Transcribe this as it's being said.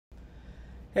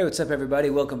Hey, what's up, everybody?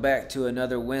 Welcome back to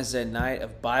another Wednesday night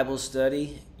of Bible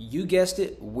study. You guessed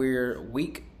it, we're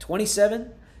week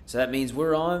 27. So that means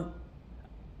we're on,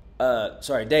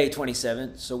 day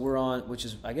 27. So we're on, which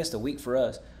is, I guess, the week for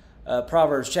us,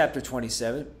 Proverbs chapter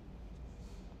 27.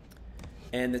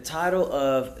 And the title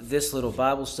of this little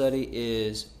Bible study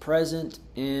is Present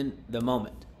in the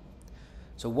Moment.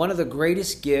 So one of the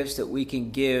greatest gifts that we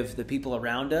can give the people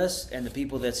around us and the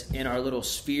people that's in our little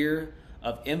sphere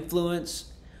of influence,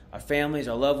 our families,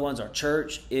 our loved ones, our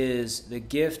church, is the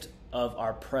gift of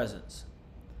our presence.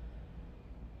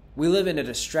 We live in a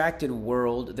distracted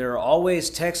world. There are always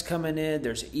texts coming in.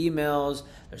 There's emails.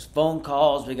 There's phone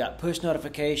calls. We got push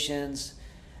notifications,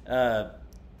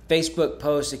 Facebook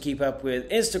posts to keep up with,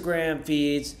 Instagram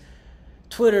feeds,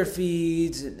 Twitter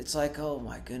feeds. It's like, oh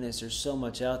my goodness, there's so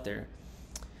much out there.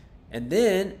 And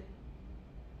then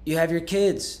you have your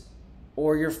kids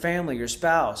or your family, your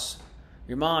spouse,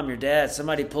 your mom, your dad,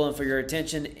 somebody pulling for your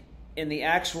attention in the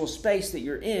actual space that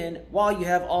you're in while you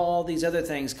have all these other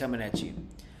things coming at you.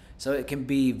 So it can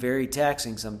be very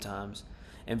taxing sometimes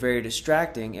and very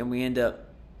distracting, and we end up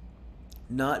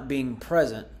not being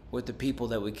present with the people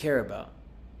that we care about.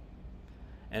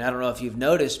 And I don't know if you've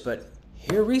noticed, but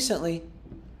here recently,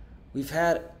 we've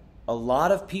had a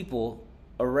lot of people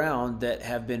around that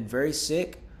have been very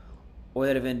sick or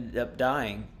that have ended up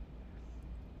dying.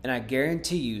 And I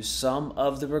guarantee you some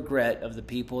of the regret of the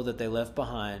people that they left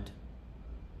behind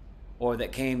or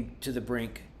that came to the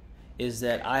brink is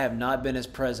that I have not been as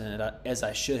present as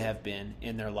I should have been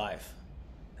in their life.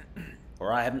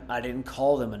 Or I didn't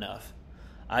call them enough.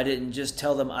 I didn't just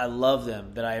tell them I love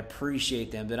them, that I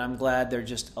appreciate them, that I'm glad they're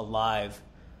just alive.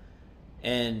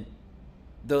 And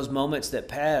those moments that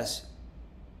pass,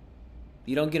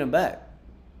 you don't get them back.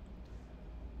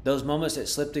 Those moments that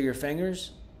slip through your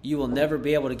fingers, you will never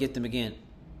be able to get them again.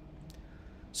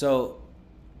 So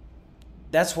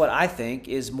that's what I think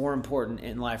is more important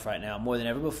in life right now, more than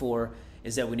ever before,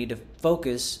 is that we need to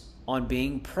focus on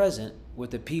being present with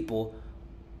the people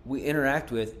we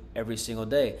interact with every single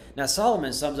day. Now,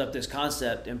 Solomon sums up this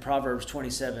concept in Proverbs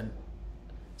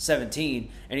 27:17,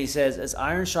 and he says, as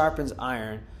iron sharpens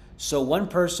iron, so one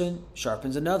person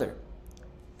sharpens another.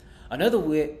 Another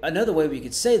way we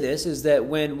could say this is that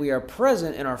when we are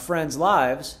present in our friends'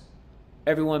 lives,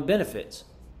 everyone benefits.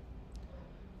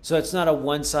 So it's not a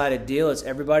one-sided deal. It's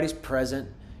everybody's present.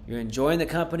 You're enjoying the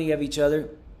company of each other.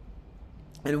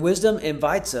 And wisdom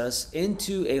invites us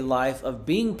into a life of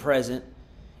being present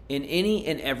in any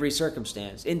and every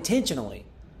circumstance, intentionally.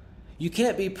 You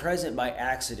can't be present by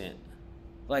accident.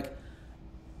 Like,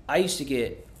 I used to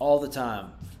get all the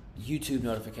time YouTube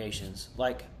notifications,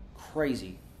 like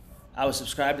crazy. I was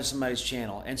subscribed to somebody's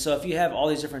channel. And so if you have all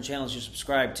these different channels you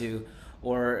subscribe to,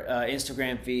 or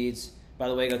Instagram feeds, by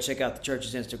the way, go check out the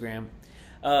church's Instagram,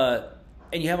 and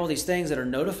you have all these things that are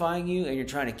notifying you and you're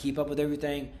trying to keep up with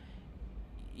everything,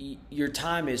 your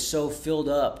time is so filled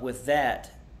up with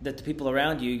that the people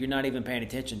around you, you're not even paying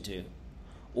attention to.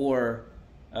 Or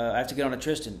I have to get on to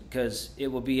Tristan because it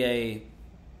will be a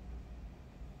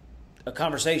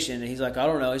conversation and he's like, I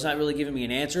don't know, he's not really giving me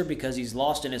an answer because he's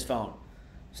lost in his phone.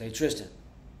 Say, Tristan,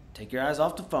 take your eyes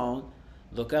off the phone,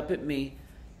 look up at me,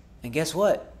 and guess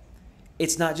what?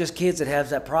 It's not just kids that have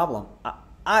that problem.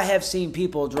 I have seen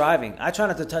people driving. I try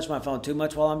not to touch my phone too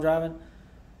much while I'm driving.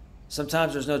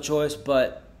 Sometimes there's no choice,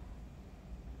 but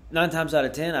 9 times out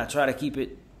of 10, I try to keep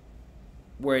it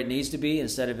where it needs to be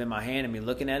instead of in my hand and me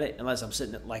looking at it, unless I'm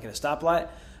sitting like at a stoplight.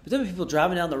 But there are people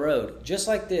driving down the road just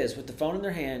like this with the phone in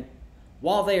their hand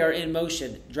while they are in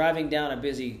motion, driving down a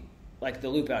busy, like the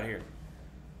loop out here.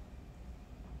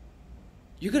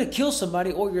 You're going to kill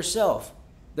somebody or yourself.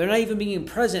 They're not even being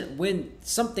present when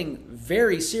something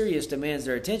very serious demands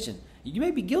their attention. You may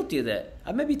be guilty of that.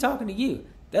 I may be talking to you.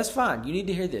 That's fine. You need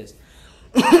to hear this.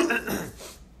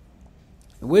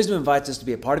 Wisdom invites us to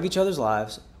be a part of each other's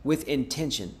lives with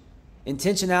intention.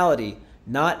 Intentionality,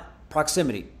 not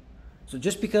proximity. So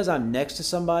just because I'm next to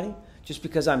somebody, just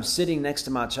because I'm sitting next to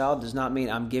my child does not mean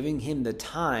I'm giving him the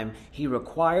time he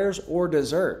requires or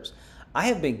deserves. I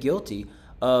have been guilty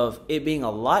of it being a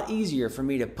lot easier for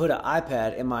me to put an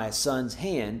iPad in my son's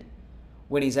hand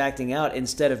when he's acting out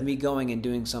instead of me going and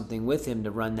doing something with him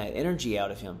to run that energy out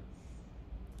of him.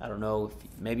 I don't know,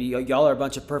 maybe y'all are a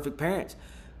bunch of perfect parents.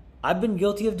 I've been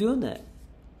guilty of doing that.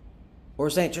 Or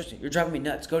saying, Tristan, you're driving me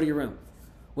nuts, go to your room.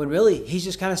 When really, he's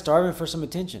just kind of starving for some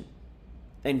attention.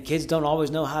 And kids don't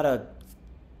always know how to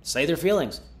say their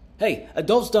feelings. Hey,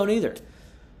 adults don't either.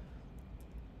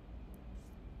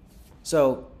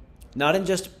 So, not in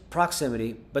just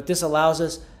proximity, but this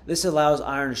allows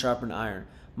iron to sharpen iron.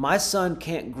 My son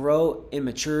can't grow in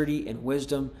maturity and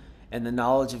wisdom and the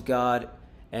knowledge of God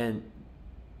and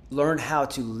learn how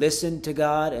to listen to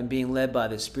God and being led by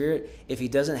the Spirit if he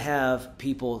doesn't have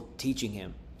people teaching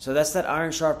him. So that's that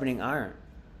iron sharpening iron.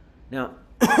 Now,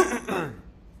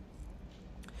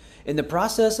 in the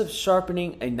process of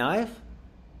sharpening a knife,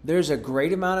 there's a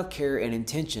great amount of care and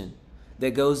intention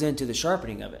that goes into the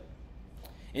sharpening of it,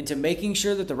 into making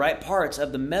sure that the right parts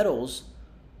of the metals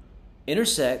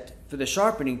intersect for the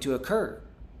sharpening to occur.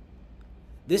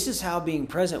 This is how being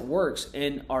present works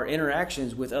in our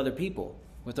interactions with other people,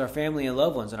 with our family and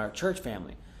loved ones and our church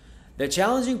family. The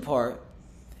challenging part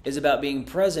is about being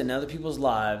present in other people's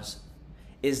lives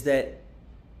is that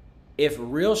if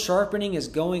real sharpening is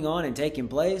going on and taking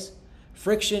place,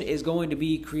 friction is going to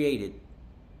be created.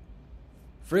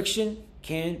 Friction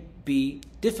can be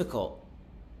difficult,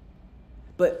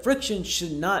 but friction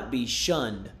should not be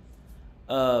shunned.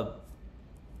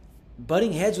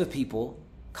 Butting heads with people,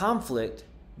 conflict,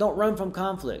 don't run from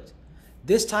conflict.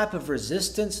 This type of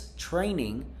resistance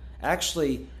training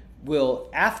actually will,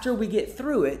 after we get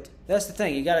through it, that's the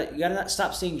thing. You gotta not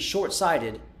stop seeing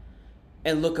short-sighted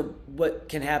and look at what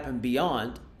can happen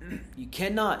beyond. You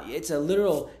cannot. It's a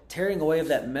literal tearing away of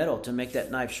that metal to make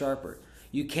that knife sharper.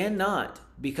 You cannot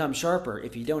become sharper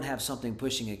if you don't have something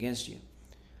pushing against you.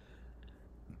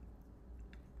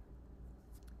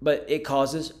 But it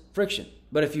causes friction.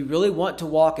 But if you really want to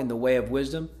walk in the way of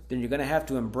wisdom, then you're going to have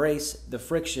to embrace the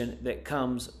friction that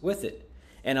comes with it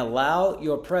and allow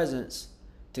your presence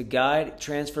to guide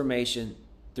transformation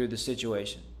through the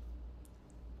situation.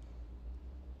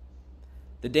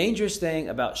 The dangerous thing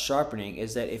about sharpening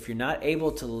is that if you're not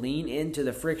able to lean into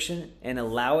the friction and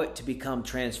allow it to become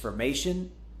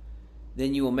transformation,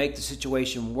 then you will make the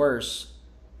situation worse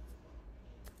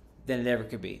than it ever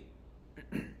could be.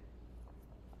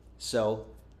 So,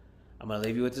 I'm going to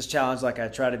leave you with this challenge like I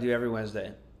try to do every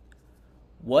Wednesday.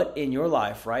 What in your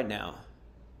life right now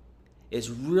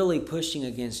is really pushing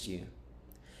against you,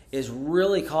 is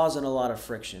really causing a lot of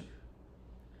friction?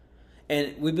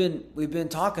 And we've been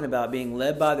talking about being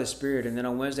led by the Spirit, and then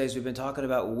on Wednesdays we've been talking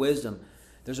about wisdom.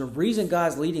 There's a reason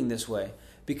God's leading this way,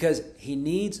 because he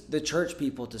needs the church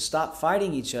people to stop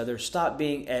fighting each other, stop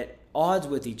being at odds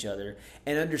with each other,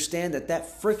 and understand that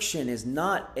that friction is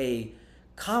not a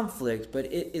conflict, but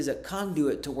it is a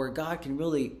conduit to where God can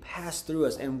really pass through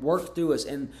us and work through us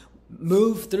and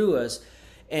move through us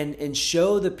and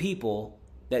show the people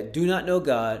that do not know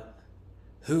God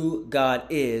who God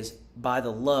is by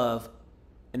the love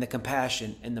and the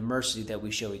compassion and the mercy that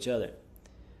we show each other.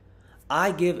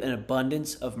 I give an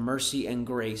abundance of mercy and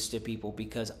grace to people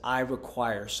because I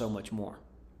require so much more.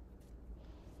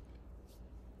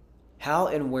 How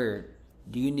and where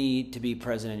do you need to be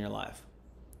present in your life?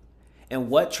 And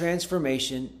what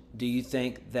transformation do you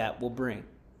think that will bring?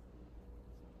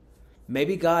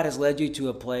 Maybe God has led you to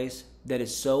a place that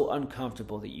is so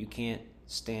uncomfortable that you can't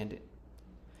stand it.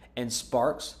 And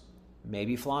sparks may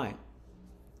be flying.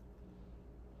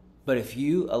 But if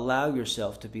you allow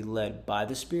yourself to be led by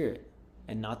the Spirit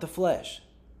and not the flesh,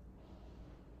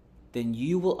 then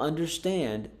you will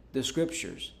understand the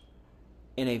Scriptures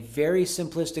in a very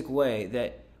simplistic way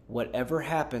that whatever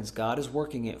happens, God is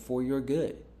working it for your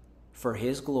good, for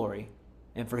his glory,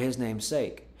 and for his name's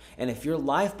sake. And if your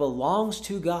life belongs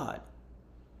to God,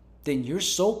 then your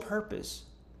sole purpose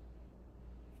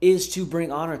is to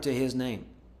bring honor to his name.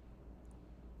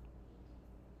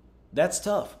 That's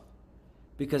tough,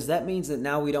 because that means that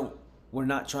now we're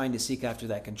not trying to seek after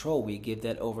that control. We give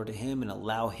that over to him and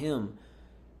allow him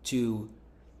to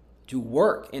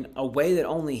work in a way that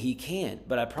only he can.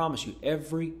 But I promise you,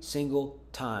 every single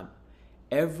time,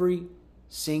 every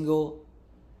single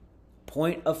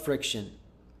point of friction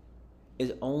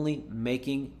is only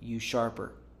making you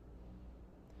sharper.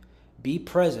 Be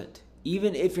present.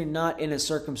 Even if you're not in a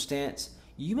circumstance,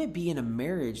 you may be in a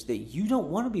marriage that you don't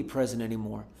want to be present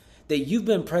anymore, that you've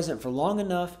been present for long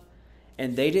enough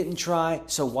and they didn't try,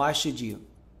 so why should you?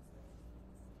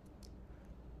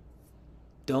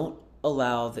 Don't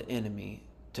allow the enemy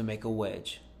to make a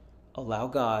wedge. Allow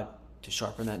God to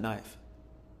sharpen that knife.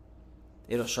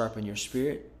 It'll sharpen your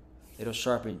spirit. It'll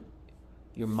sharpen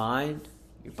your mind,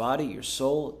 your body, your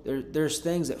soul. There's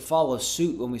things that follow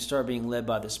suit when we start being led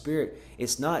by the Spirit.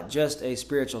 It's not just a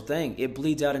spiritual thing. It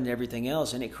bleeds out into everything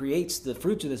else, and it creates the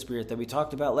fruits of the Spirit that we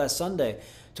talked about last Sunday,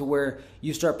 to where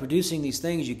you start producing these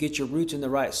things. You get your roots in the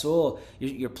right soil.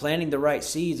 You're planting the right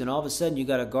seeds, and all of a sudden you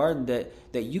got a garden that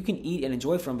you can eat and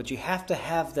enjoy from, but you have to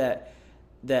have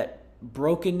that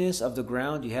brokenness of the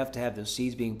ground. You have to have those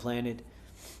seeds being planted,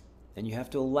 and you have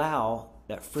to allow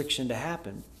that friction to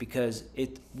happen, because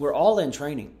we're all in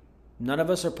training. None of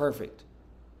us are perfect.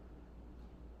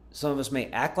 Some of us may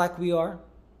act like we are,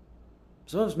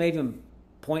 Some of us may even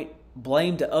point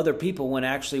blame to other people when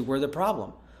actually we're the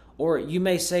problem. Or you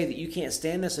may say that you can't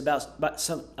stand this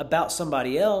about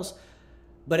somebody else,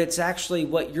 but it's actually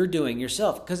what you're doing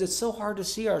yourself, because it's so hard to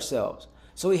see ourselves.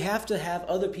 So we have to have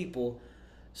other people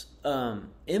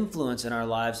influence in our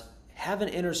lives. Have an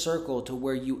inner circle to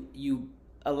where you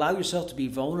allow yourself to be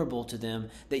vulnerable to them,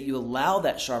 that you allow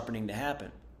that sharpening to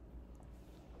happen.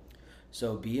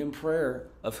 So be in prayer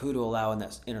of who to allow in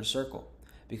that inner circle,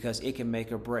 because it can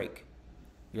make or break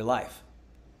your life.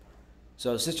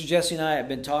 So Sister Jessie and I have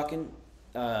been talking.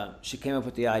 She came up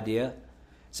with the idea.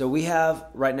 So we have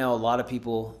right now a lot of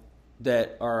people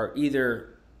that are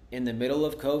either in the middle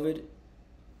of COVID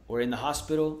or in the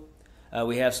hospital.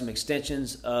 We have some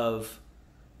extensions of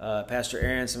Pastor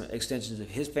Aaron, some extensions of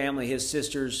his family, his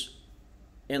sisters,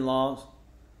 in-laws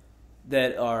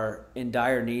that are in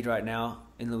dire need right now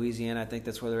in Louisiana. I think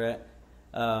that's where they're at.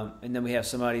 And then we have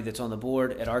somebody that's on the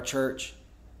board at our church.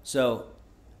 So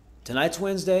tonight's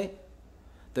Wednesday,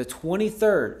 the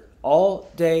 23rd, all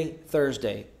day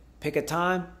Thursday. Pick a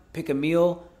time, pick a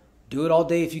meal, do it all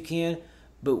day if you can.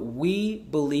 But we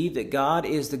believe that God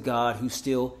is the God who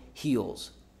still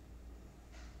heals.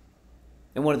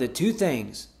 And one of the two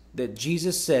things that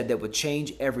Jesus said that would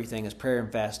change everything is prayer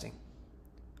and fasting.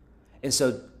 And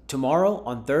so tomorrow,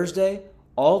 on Thursday,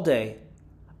 all day,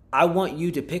 I want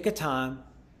you to pick a time.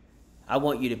 I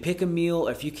want you to pick a meal.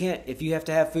 If you have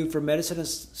to have food for medicine or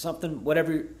something,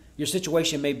 whatever your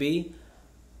situation may be,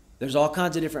 there's all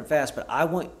kinds of different fasts. But I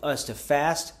want us to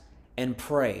fast and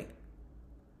pray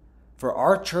for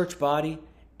our church body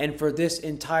and for this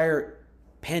entire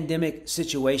pandemic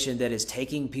situation that is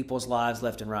taking people's lives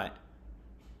left and right.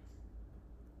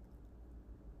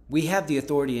 We have the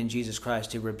authority in Jesus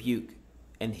Christ to rebuke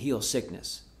and heal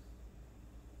sickness.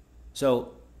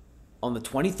 So on the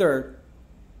 23rd,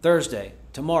 Thursday,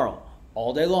 tomorrow,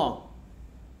 all day long,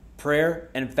 prayer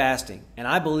and fasting. And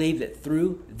I believe that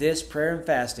through this prayer and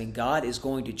fasting, God is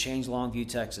going to change Longview,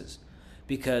 Texas,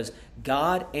 because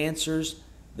God answers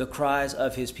the cries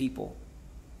of his people.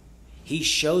 He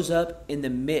shows up in the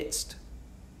midst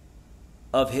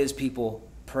of his people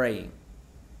praying,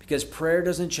 because prayer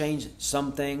doesn't change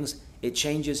some things, it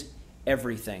changes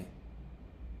everything.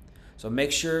 So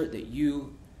make sure that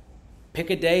you pick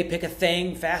a day, pick a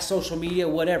thing, fast social media,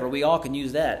 whatever. We all can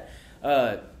use that.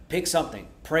 Pick something.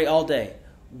 Pray all day.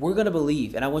 We're going to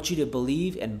believe, and I want you to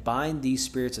believe and bind these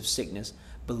spirits of sickness.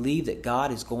 Believe that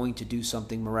God is going to do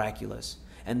something miraculous,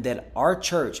 and that our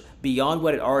church, beyond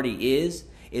what it already is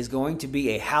going to be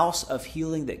a house of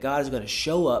healing, that God is going to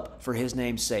show up for his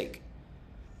name's sake.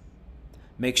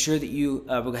 Make sure that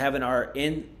we're having our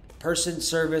in-person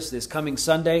service this coming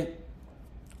Sunday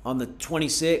on the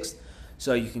 26th.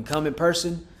 So you can come in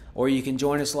person or you can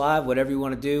join us live, whatever you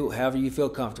want to do, however you feel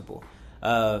comfortable.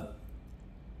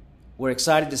 We're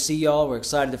excited to see y'all. We're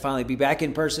excited to finally be back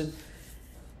in person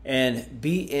and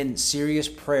be in serious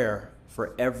prayer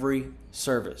for every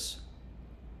service.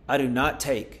 I do not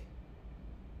take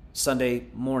Sunday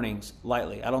mornings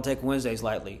lightly. I don't take Wednesdays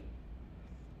lightly.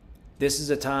 This is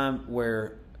a time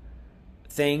where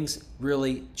things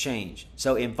really change.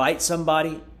 So invite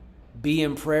somebody, be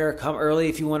in prayer, come early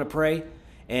if you want to pray,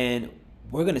 and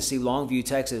we're going to see Longview,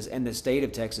 Texas, and the state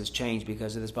of Texas change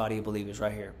because of this body of believers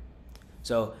right here.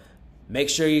 So make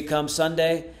sure you come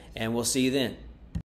Sunday, and we'll see you then.